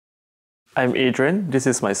I'm Adrian, this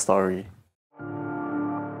is my story.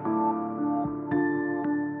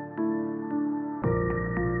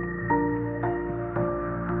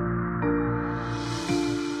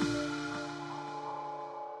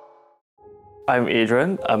 I'm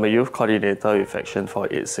Adrian, I'm a youth coordinator with Action for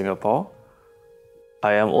AIDS Singapore.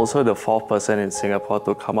 I am also the fourth person in Singapore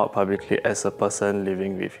to come out publicly as a person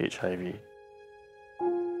living with HIV.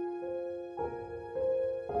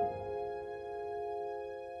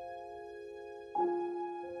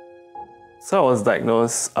 So I was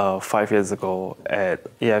diagnosed 5 years ago at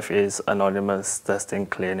EFA's Anonymous Testing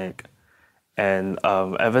Clinic. And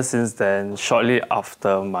ever since then, shortly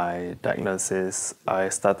after my diagnosis, I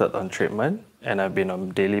started on treatment and I've been on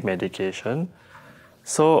daily medication.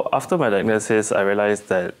 So after my diagnosis, I realized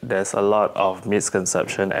that there's a lot of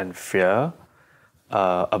misconception and fear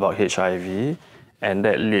about HIV, and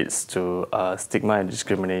that leads to stigma and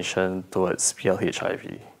discrimination towards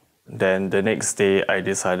PLHIV. Then the next day, I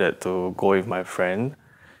decided to go with my friend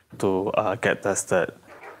to get tested.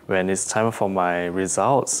 When it's time for my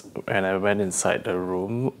results, when I went inside the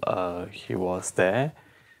room, he was there.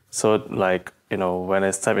 So when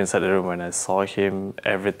I stepped inside the room, when I saw him,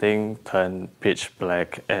 everything turned pitch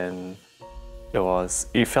black and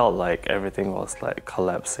it felt like everything was like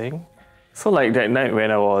collapsing. So like that night when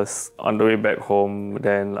I was on the way back home,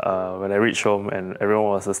 then when I reached home and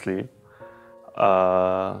everyone was asleep,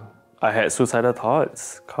 I had suicidal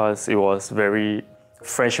thoughts because it was very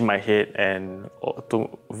fresh in my head and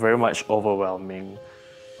very much overwhelming.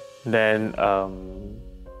 Then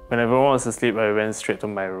when everyone was asleep, I went straight to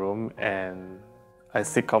my room and I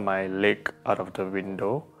stick out my leg out of the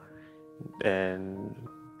window. And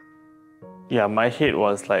yeah, my head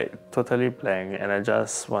was like totally blank and I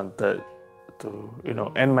just wanted to,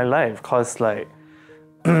 end my life because like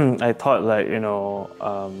I thought like,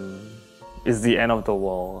 it's the end of the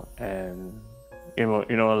world and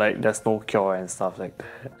like there's no cure and stuff like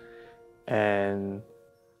that. And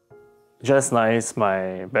just nice,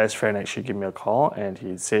 my best friend actually gave me a call and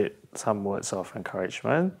he said some words of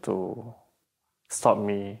encouragement to stop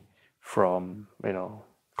me from,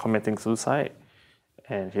 committing suicide.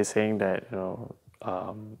 And he's saying that,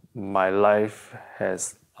 my life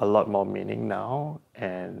has a lot more meaning now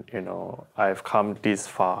and, I've come this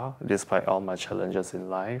far despite all my challenges in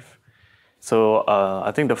life. So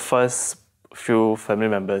I think the first few family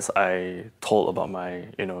members I told about my,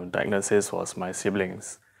 diagnosis was my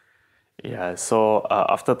siblings. Yeah, so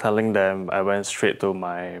after telling them, I went straight to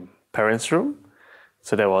my parents' room.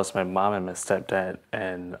 So that was my mom and my stepdad.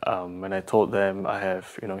 And when I told them I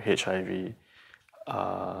have, HIV,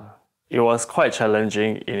 it was quite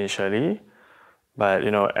challenging initially. But,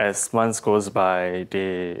 as months goes by,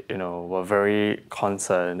 they, were very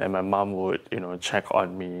concerned and my mom would, check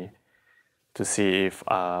on me to see if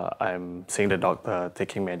I'm seeing the doctor,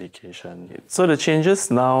 taking medication. So the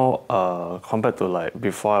changes now compared to like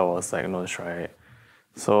before I was diagnosed, right?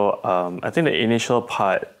 So I think the initial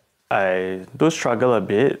part, I do struggle a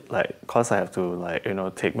bit, like, cause I have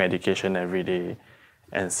to take medication every day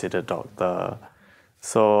and see the doctor.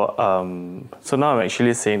 So so now I'm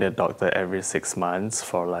actually seeing the doctor every 6 months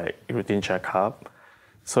for like routine checkup.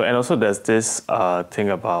 So and also there's this thing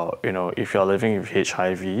about if you're living with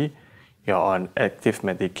HIV, you're on active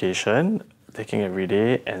medication, taking every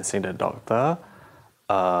day and seeing the doctor.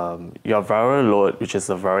 Your viral load, which is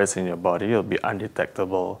the virus in your body, will be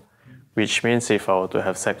undetectable, which means if I were to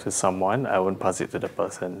have sex with someone, I won't pass it to the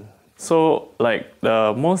person. So like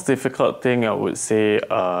the most difficult thing I would say,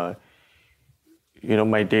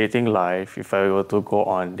 my dating life, if I were to go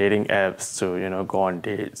on dating apps to, go on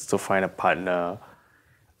dates to find a partner,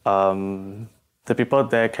 the people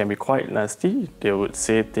there can be quite nasty. They would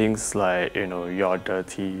say things like, you're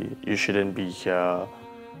dirty, you shouldn't be here.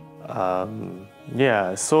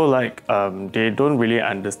 So like they don't really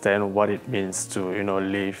understand what it means to,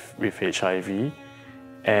 live with HIV.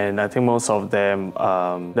 And I think most of them,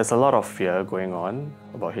 there's a lot of fear going on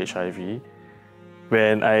about HIV.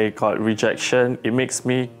 When I got rejection, it makes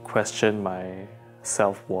me question my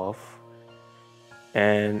self-worth.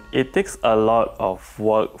 And it takes a lot of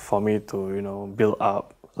work for me to, build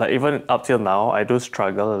up. Like even up till now, I do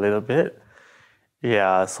struggle a little bit.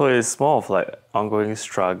 Yeah, so it's more of like ongoing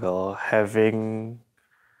struggle, having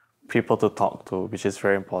people to talk to, which is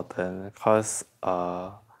very important because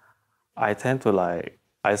I tend to like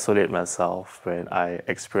isolate myself when I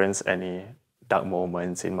experience any dark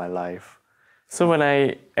moments in my life. So when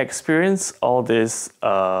I experience all these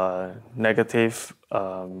negative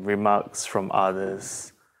remarks from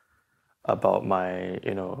others about my,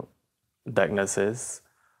 diagnosis,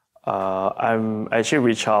 I actually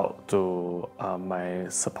reach out to my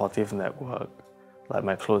supportive network, like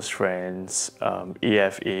my close friends,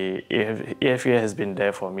 EFA. EFA has been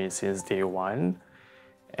there for me since day one.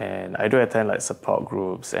 And I do attend like support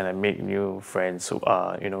groups and I make new friends who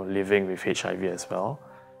are, living with HIV as well.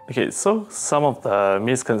 Okay, so some of the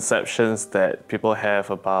misconceptions that people have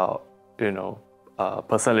about, a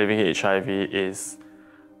person living with HIV is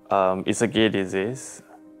it's a gay disease.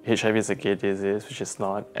 HIV is a gay disease, which is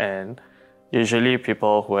not. And usually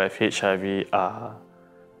people who have HIV are,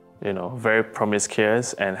 very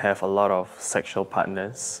promiscuous and have a lot of sexual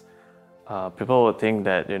partners. People would think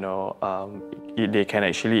that, they can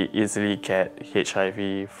actually easily get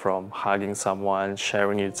HIV from hugging someone,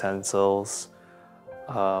 sharing utensils,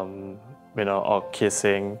 or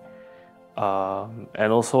kissing.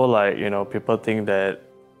 And also people think that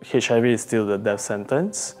HIV is still the death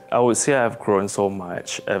sentence. I would say I've grown so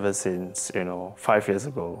much ever since, 5 years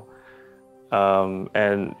ago.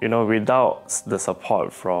 And without the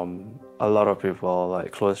support from a lot of people,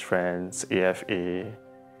 like close friends, EFA,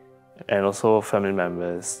 and also family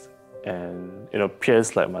members, and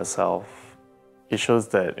peers like myself, it shows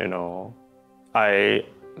that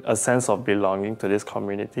a sense of belonging to this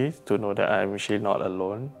community, to know that I'm actually not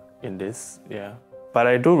alone in this. Yeah, but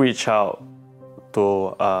I do reach out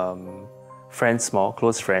to friends more,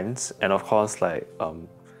 close friends, and of course EFA.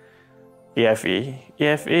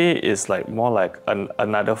 EFA is more like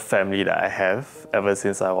another family that I have ever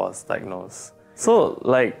since I was diagnosed. So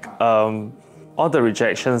all the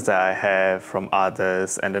rejections that I have from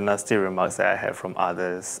others and the nasty remarks that I have from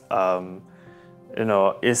others,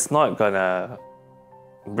 it's not gonna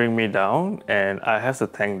bring me down, and I have to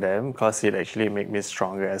thank them because it actually made me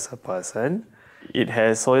stronger as a person. It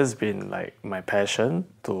has always been my passion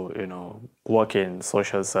to, work in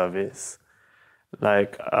social service.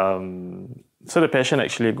 So the passion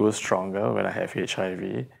actually goes stronger when I have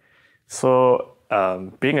HIV. So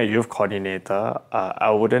being a youth coordinator,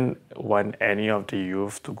 I wouldn't want any of the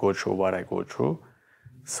youth to go through what I go through.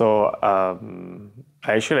 So I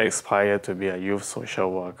actually aspire to be a youth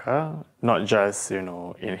social worker, not just, in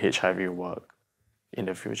HIV work in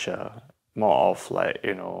the future, more of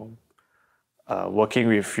working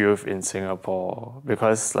with youth in Singapore,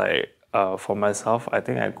 because for myself, I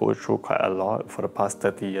think I go through quite a lot for the past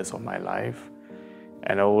 30 years of my life.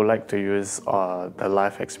 And I would like to use the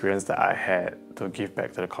life experience that I had to give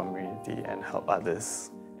back to the community and help others.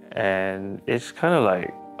 And it's kind of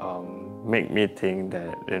make me think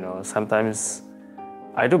that, sometimes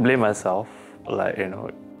I do blame myself,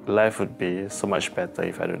 life would be so much better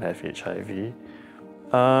if I don't have HIV.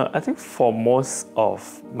 I think for most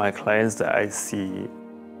of my clients that I see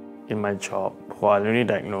in my job who are newly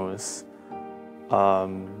diagnosed,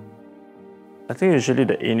 I think usually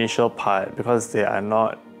the initial part, because they are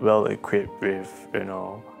not well equipped with,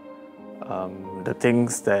 the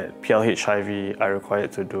things that PLHIV are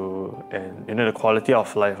required to do, and the quality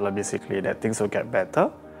of life, basically, that things will get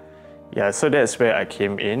better. Yeah, so that's where I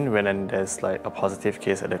came in. When there's a positive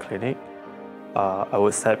case at the clinic, I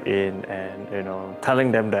would step in and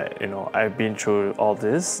telling them that I've been through all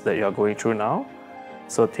this that you're going through now.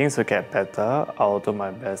 So things will get better. I'll do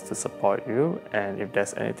my best to support you, and if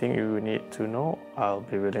there's anything you need to know, I'll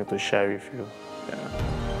be willing to share with you.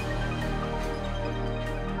 Yeah.